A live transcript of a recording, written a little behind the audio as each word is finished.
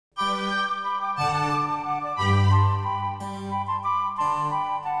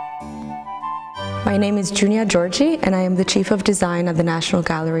My name is Junia Jorgji, and I am the Chief of Design at the National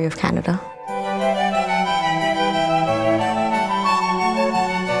Gallery of Canada.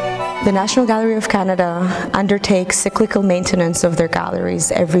 The National Gallery of Canada undertakes cyclical maintenance of their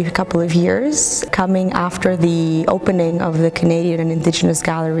galleries every couple of years. Coming after the opening of the Canadian and Indigenous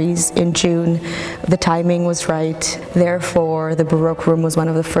galleries in June, the timing was right. Therefore, the Baroque Room was one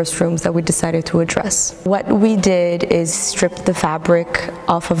of the first rooms that we decided to address. What we did is strip the fabric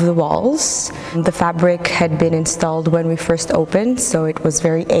off of the walls. The fabric had been installed when we first opened, so it was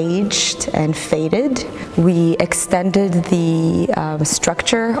very aged and faded. We extended the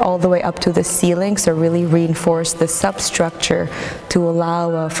structure all the way up to the ceiling, so really reinforced the substructure to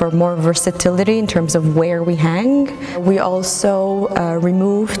allow for more versatility in terms of where we hang. We also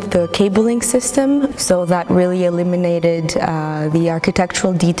removed the cabling system, so that really eliminated the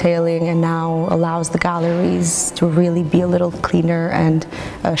architectural detailing and now allows the galleries to really be a little cleaner and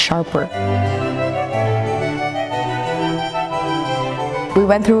sharper. We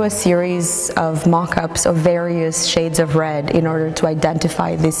went through a series of mock-ups of various shades of red in order to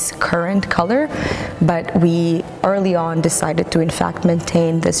identify this current color, but we early on decided to in fact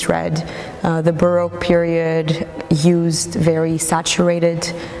maintain this red. The Baroque period used very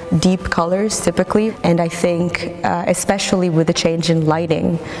saturated, deep colors typically, and I think especially with the change in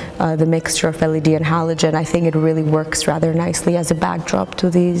lighting, the mixture of LED and halogen, I think it really works rather nicely as a backdrop to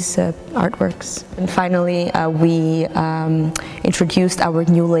these artworks. And finally, we introduced our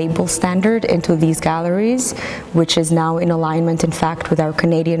new label standard into these galleries, which is now in alignment, in fact, with our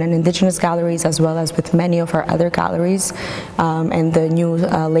Canadian and Indigenous galleries, as well as with many of our other galleries. And the new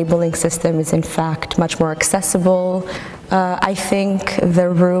labeling system is, in fact, much more accessible. I think the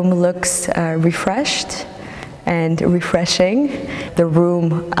room looks refreshed and refreshing. The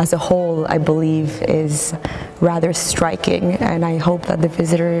room as a whole, I believe, is rather striking, and I hope that the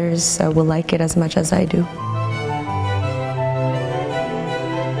visitors will like it as much as I do.